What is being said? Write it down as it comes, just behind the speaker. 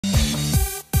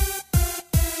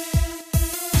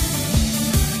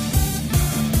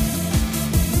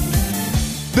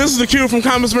This is the Q from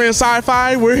Comics and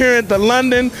Sci-Fi. We're here at the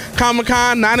London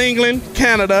Comic-Con, not England,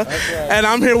 Canada. Right. And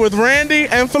I'm here with Randy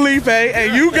and Felipe,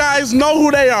 and you guys know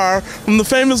who they are from the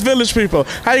famous Village People.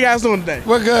 How you guys doing today?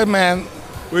 We're good, man.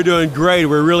 We're doing great.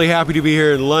 We're really happy to be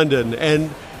here in London. And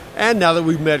now that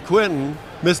we've met Quentin,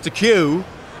 Mr. Q,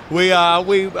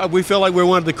 we feel like we're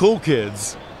one of the cool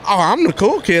kids. Oh, I'm the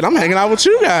cool kid. I'm hanging out with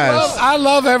you guys. I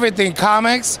love everything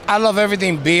comics. I love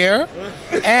everything beer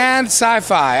and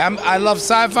sci-fi. I love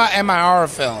sci-fi and my horror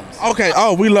films. Okay.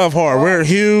 Oh, we love horror. We're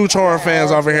huge horror fans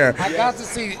over here. I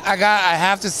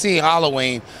have to see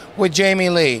Halloween with Jamie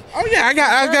Lee. Oh yeah, I got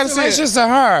to see it. Congratulations to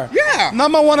her. Yeah.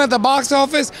 #1 at the box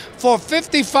office for a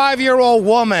 55-year-old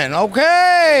woman.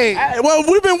 Okay.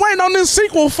 Well, we've been waiting on this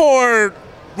sequel for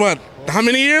what? How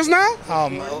many years now?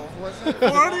 Was it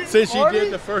 40? Since you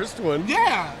did the first one.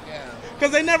 Yeah.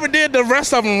 Because they never did the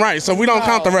rest of them right, so we don't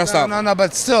count the rest of them. No,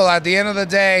 but still, at the end of the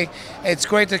day, it's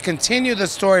great to continue the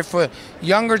story for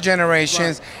younger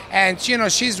generations. Right. And, you know,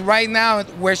 she's right now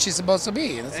where she's supposed to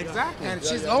be. Exactly. And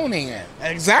she's owning it.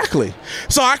 Exactly.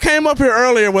 So I came up here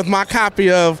earlier with my copy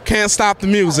of Can't Stop the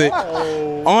Music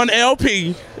on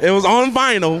LP. It was on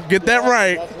vinyl. Get that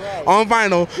right. On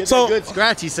vinyl. Get that good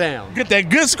scratchy sound. Get that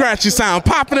good scratchy sound,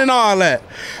 popping and all that.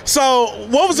 So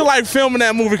what was it like filming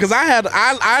that movie? Because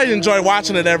I enjoy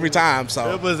watching it every time.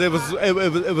 So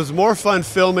it was more fun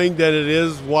filming than it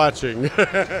is watching.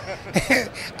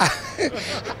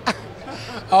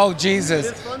 Oh, Jesus.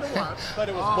 It's fun to watch, but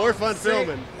it was more fun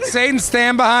filming. Satan,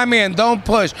 stand behind me and don't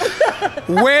push.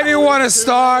 Where do you want to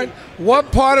start?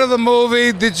 What part of the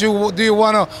movie do you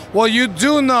want to? Well, you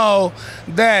do know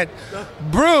that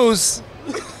Bruce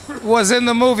was in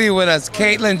the movie with us,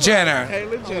 Caitlyn Jenner.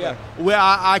 Caitlyn Jenner. Well,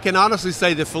 I can honestly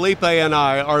say that Felipe and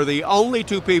I are the only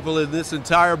two people in this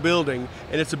entire building,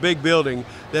 and it's a big building,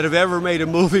 that have ever made a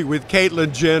movie with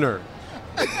Caitlyn Jenner.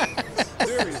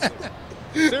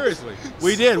 Seriously.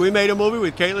 We did. We made a movie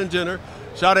with Caitlyn Jenner,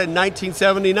 shot it in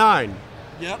 1979.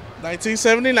 Yep,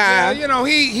 1979. Yeah, you know,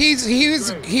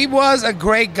 he was a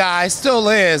great guy, still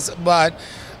is, but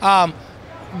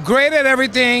great at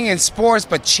everything in sports,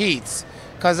 but cheats.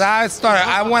 Because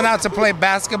I went out to play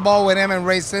basketball with him and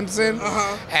Ray Simpson,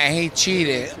 and he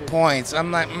cheated points.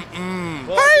 I'm like,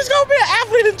 How he's gonna be an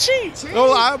athlete and cheat?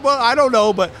 Well, I don't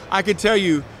know, but I can tell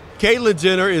you, Caitlyn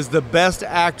Jenner is the best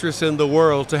actress in the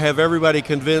world to have everybody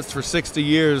convinced for 60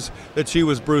 years that she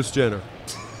was Bruce Jenner.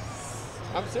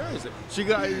 I'm serious. She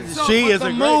is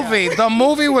a great actress. The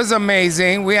movie was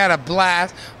amazing. We had a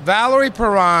blast. Valerie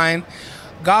Perrine,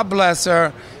 God bless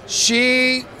her.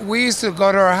 We used to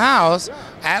go to her house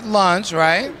at lunch,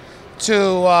 right,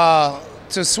 to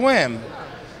swim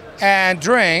and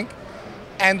drink,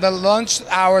 and the lunch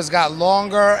hours got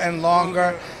longer and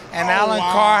longer. And Alan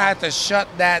Carr had to shut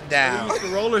that down. We used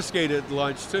to roller skate at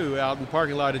lunch, too, out in the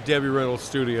parking lot at Debbie Reynolds'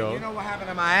 studio. You know what happened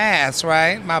to my ass,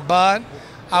 right? My butt.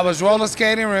 I was roller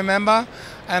skating, remember?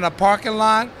 In a parking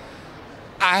lot.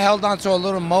 I held onto a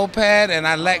little moped and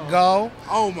I let go.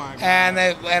 Oh, my God.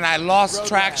 And I lost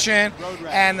traction.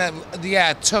 And,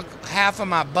 it took half of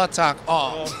my buttock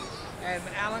off. And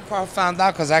Alan Carr found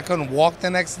out because I couldn't walk the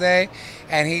next day.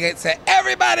 And he said,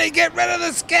 everybody get rid of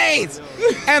the skates.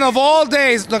 And of all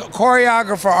days, the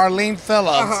choreographer, Arlene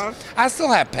Phillips, I still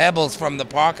have pebbles from the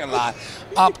parking lot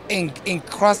up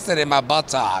encrusted in my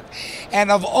buttock.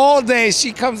 And of all days,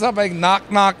 she comes up and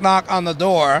knock, knock, knock on the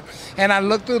door. And I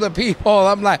look through the people.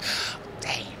 I'm like,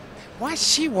 damn, what's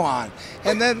she want?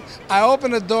 And then I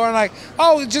open the door and like,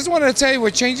 oh, just wanted to tell you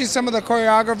we're changing some of the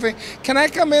choreography. Can I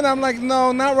come in? I'm like,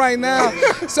 no, not right now.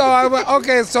 So I went,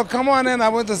 okay, so come on in. I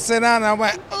went to sit down and I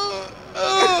went,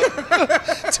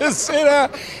 to sit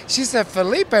down. She said,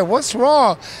 Felipe, what's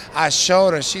wrong? I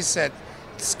showed her. She said,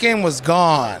 skin was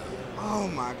gone. Oh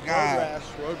my God.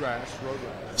 Road rash.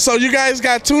 So you guys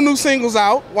got 2 new singles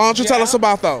out. Why don't you tell us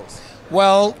about those?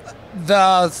 Well,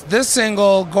 this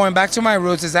single, Going Back to My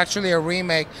Roots, is actually a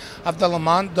remake of the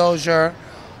Lamont Dozier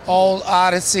Old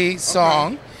Odyssey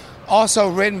song, also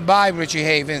written by Richie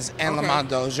Havens and Lamont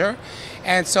Dozier.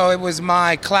 And so it was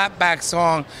my clapback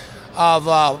song of,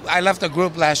 I left the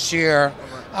group last year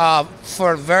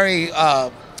for very,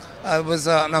 it was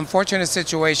an unfortunate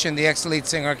situation. The ex-lead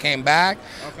singer came back,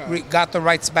 got the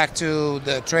rights back to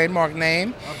the trademark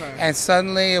name, and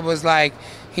suddenly it was like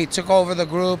he took over the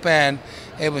group and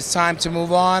it was time to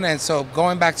move on. And so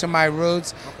Going Back to My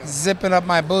Roots, zipping up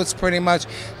my boots pretty much,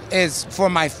 is for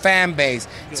my fan base,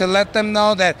 to let them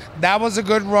know that that was a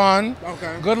good run.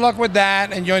 Good luck with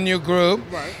that and your new group.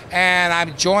 And I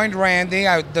joined Randy.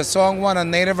 The song won a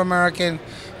Native American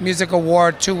Music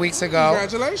Award 2 weeks ago.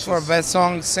 Congratulations. For Best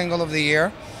Song Single of the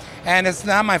Year. And it's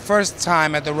not my first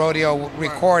time at the rodeo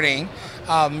recording.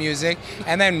 music.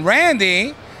 And then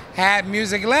Randy had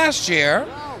music last year.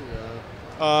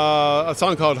 A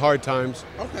song called Hard Times.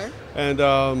 Okay.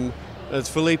 And as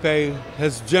Felipe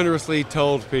has generously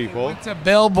told people. Went to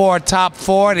Billboard Top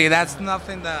 40. That's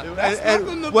nothing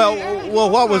to... Well,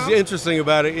 what was interesting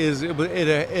about it is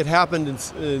it happened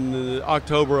in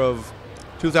October of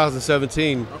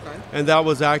 2017. Okay. And that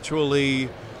was actually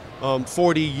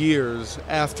 40 years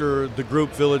after the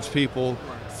group Village People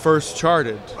first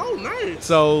charted. Oh, nice.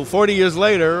 So 40 years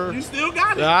later, You still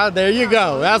got it. there you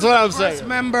go. That's what I'm saying. First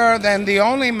member, then the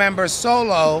only member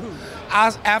solo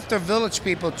after Village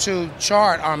People to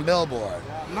chart on Billboard.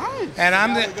 Nice. And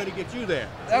I'm We're the going to get you there.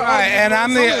 right, and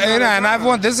I'm the and I've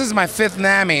won. This is my 5th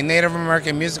NAMI, Native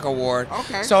American Music Award.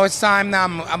 Okay. So it's time now.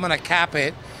 I'm gonna cap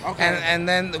it. Okay. And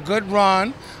then the good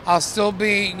run. I'll still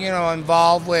be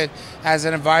involved with as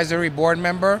an advisory board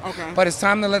member. Okay. But it's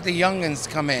time to let the youngins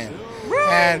come in. Really?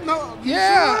 And No, you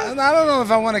yeah, sure? and I don't know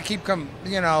if I want to keep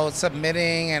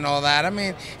submitting and all that. I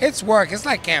mean, it's work. It's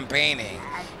like campaigning.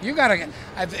 You gotta.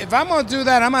 If I'm gonna do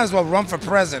that, I might as well run for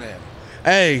president.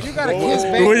 Hey, You gotta kiss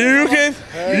baby. well, you can.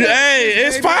 Hey,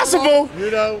 it's possible.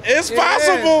 It's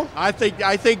possible. I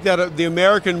think that the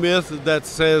American myth that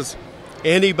says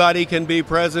anybody can be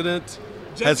president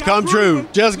has got come true. proven.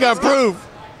 Just got proof.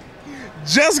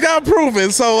 Just got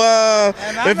proven. So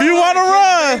And I if know you how want to kiss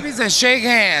run, babies and shake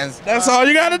hands that's all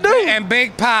you got to do. and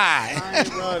big pie.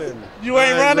 Running. You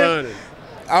ain't running?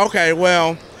 Okay,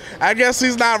 well, I guess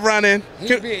he's not running.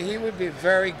 He would be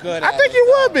very good. I think he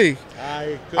would be.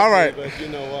 I could All right. be, but you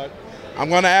know what? I'm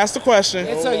gonna ask the question.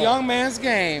 It's a young man's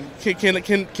game.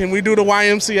 Can we do the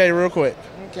YMCA real quick?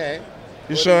 Okay.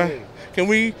 You What sure? do you mean? Can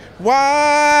we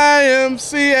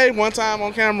YMCA one time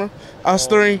on camera? Us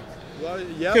three. Well,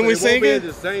 yeah, Can but we it sing won't be it? in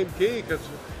the same key because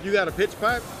you got a pitch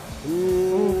pipe.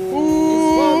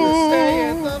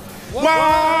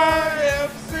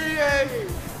 YMCA.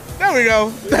 There we go.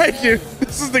 Thank you.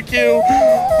 This is the Q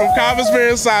from Common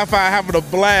Spirit Sci-Fi, having a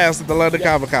blast at the London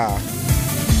Comic Con.